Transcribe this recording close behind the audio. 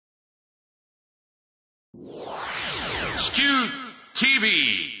地球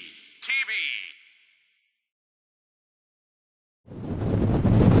TV。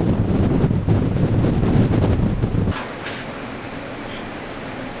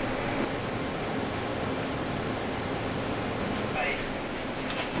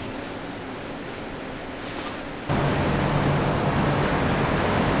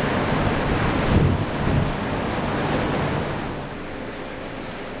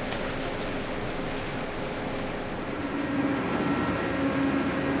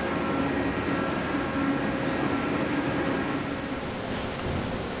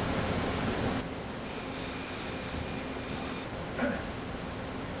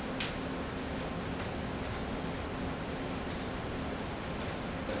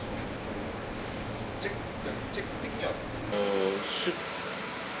出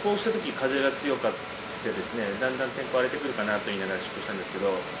港した時風が強かってですね、だんだん天候荒れてくるかなと言いながら出港したんですけど、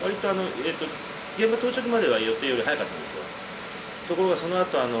割と現場到着までは予定より早かったんですよ。ところがその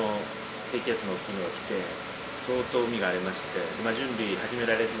後低気圧の大きいのが来て相当海が荒れまして、準備始め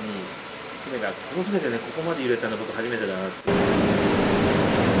られずにこの船でねここまで揺れたの僕初めてだなって。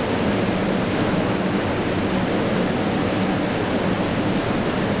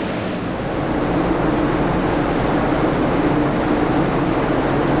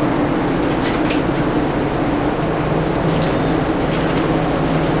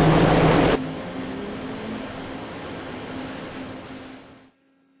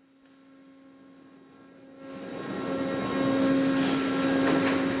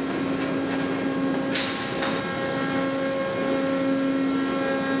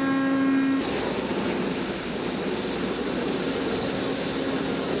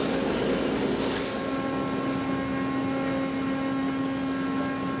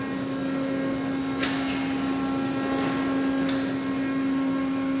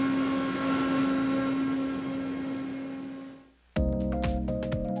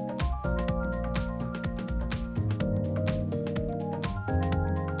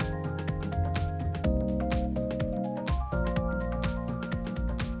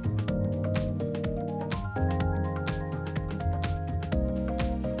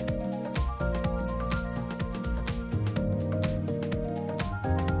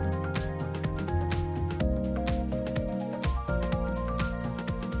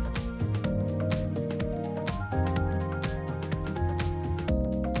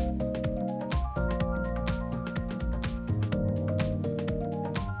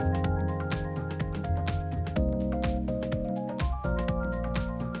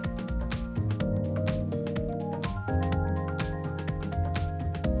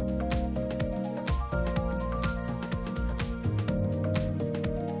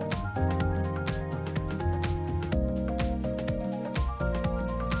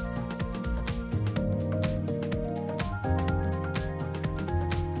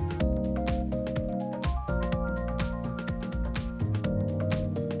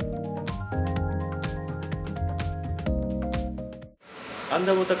アン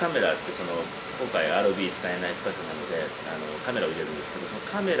ダーウォーターカメラって今回 ROV 使えない深さなのでカメラを入れるんですけど、その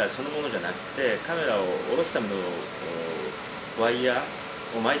カメラそのものじゃなくてカメラを下ろすためのワイヤー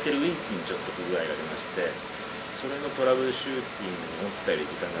を巻いてるウィンチにちょっと不具合が出まして、それのトラブルシューティングに思ったより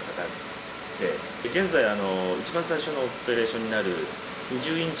時間がかかって、現在一番最初のオペレーションになる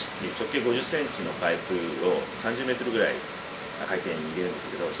20インチっていう直径50センチのパイプを30メートルぐらい海底に入れるんで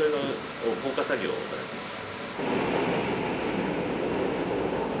すけど、それの放火作業を行っています。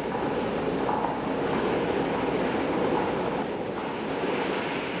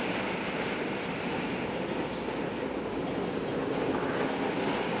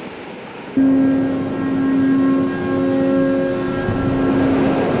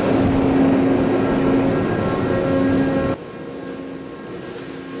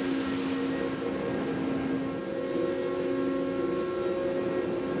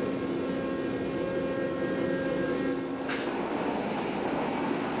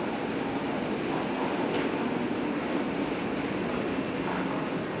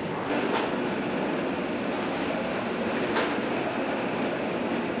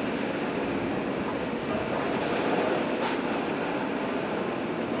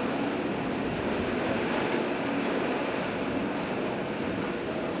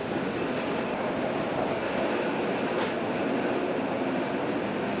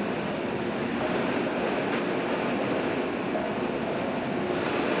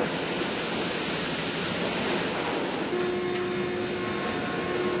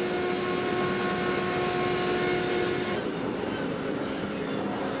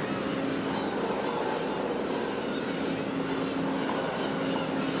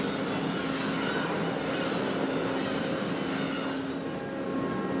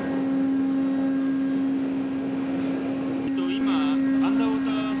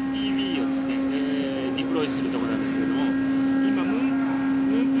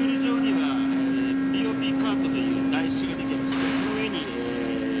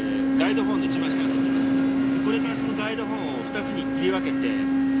ドホーンの一番下が飛んでます。これからそのガイドホーンを2つに切り分けて、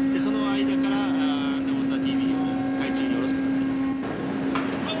でその間からアンダーウォーター TV を海中に下ろすことになります。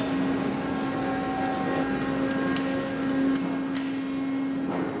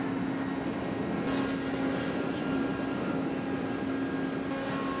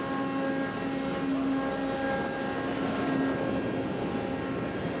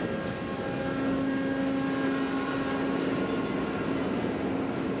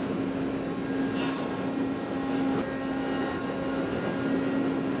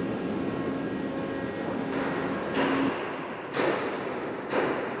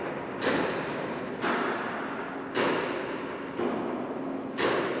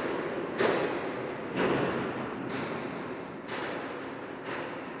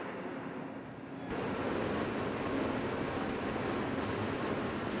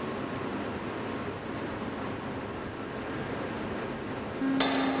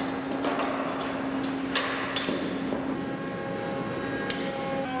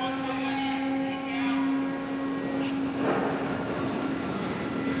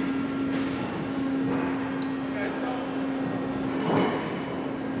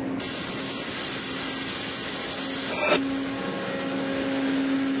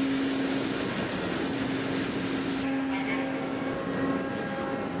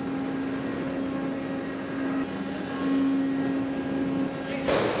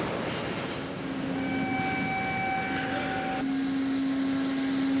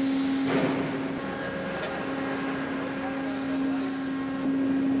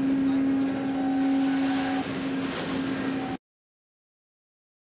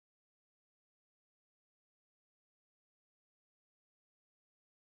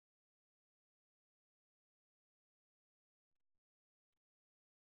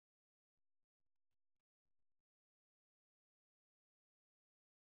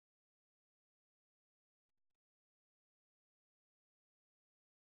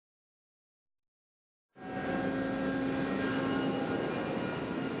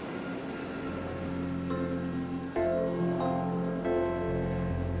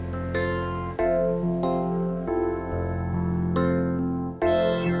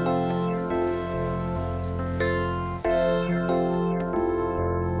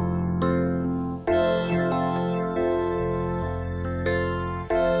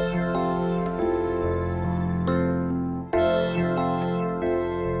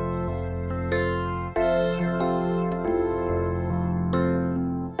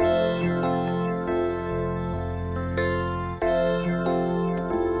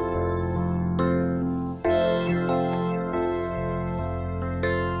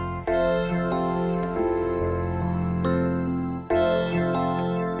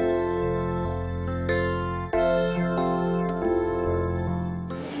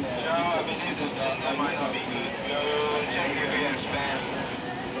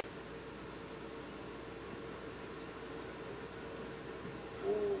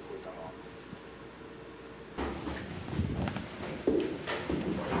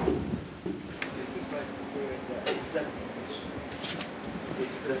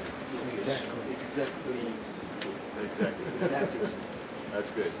Exactly.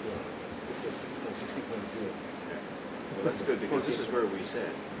 That's good. It's 60.0. Well, that's good because this is where we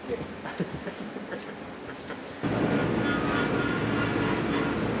said.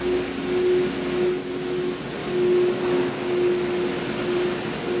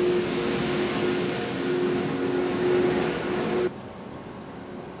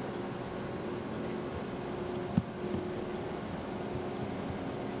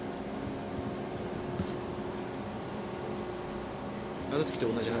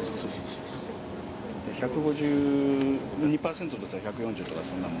 $152としたら140とか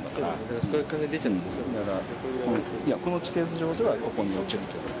そんなもんだから。だからそこから出ちゃうんですよ。だからいやこの地形図上ではここに落ちる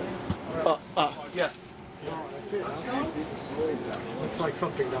ということ。Yes. Looks like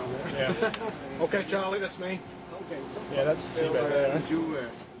something down there. Yeah. Okay, Charlie, that's me. Okay. Yeah, that's the seabed there. There you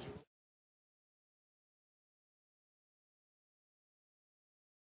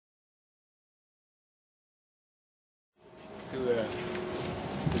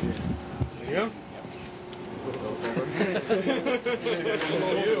go.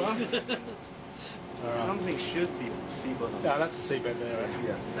 You, huh? Something should be seabed. Yeah, that's the seabed there.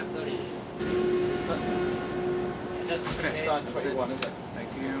 Yes. Just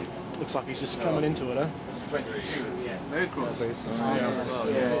Thank you. Looks like he's just coming into it, huh? Very close.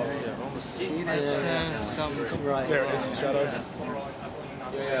 See that right. There it is, shadow.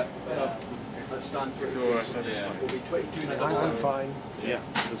 Yeah. I'm fine. Yeah,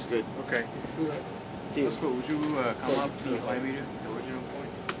 that's good. Okay. Let's go. Would you come up to 5 meter, the original point?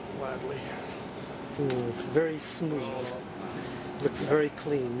 gladly. It's very smooth. Looks very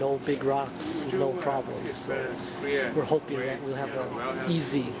clean. No big rocks, no problems. So we're hoping that we'll have an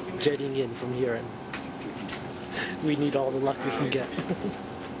easy jetting in from here, and we need all the luck we can get.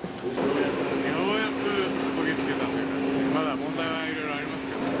 ようやくこぎつけたというか、まだ問題はいろいろあります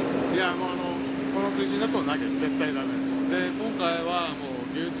けど、いやもうこの水深だとなきゃ絶対ダメです。で今回はも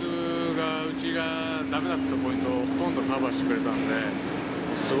う流通がうちがダメだって言ったポイントをほとんどカバーしてくれたんで、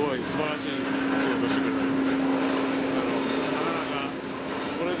すごい素晴らしい仕事をしてくれたんです。なかなか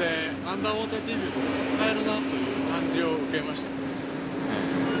これでアンダーウォーター TV とか使えるなという感じを受けました。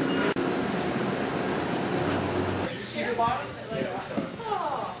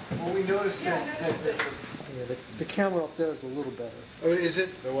Well, we noticed that Yeah, the camera up there is a little better. oh, is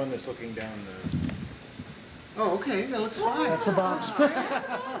it the one that's looking down the? Oh, okay, that looks fine. That's the box.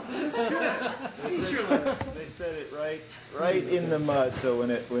 They set it right in the mud, so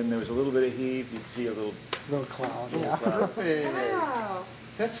when there was a little bit of heave, you'd see a little Cloud, yeah. Perfect. Wow,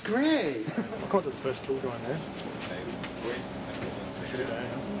 that's great. I'll go to the first tool going there.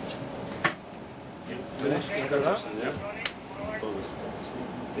 The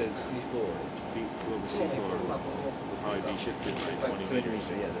C4 will probably be shifted by 20 meters.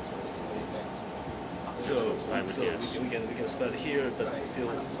 Yeah, that's right. So we can spot here, but still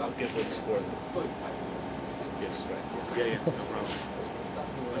looking for the score. Yes, right. Yeah, no problem.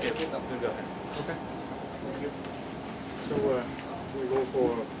 Okay, go ahead. Okay. So we go for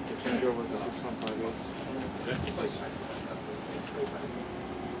the changeover to 615S.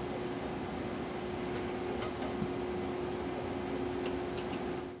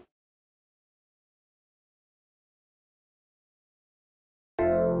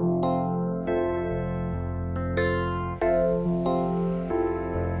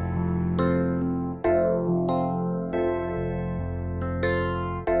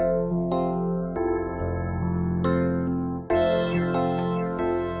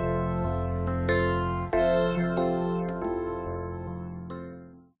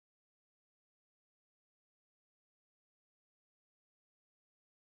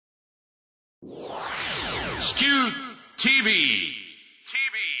 Chikyu TV.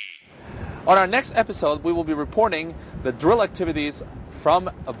 On our next episode, we will be reporting the drill activities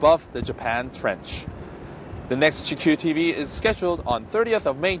from above the Japan Trench. The next Chikyu TV is scheduled on 30th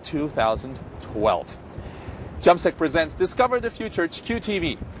of May 2012. JAMSTEC presents Discover the Future Chikyu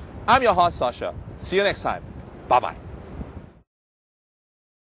TV. I'm your host, Sasha. See you next time. Bye-bye.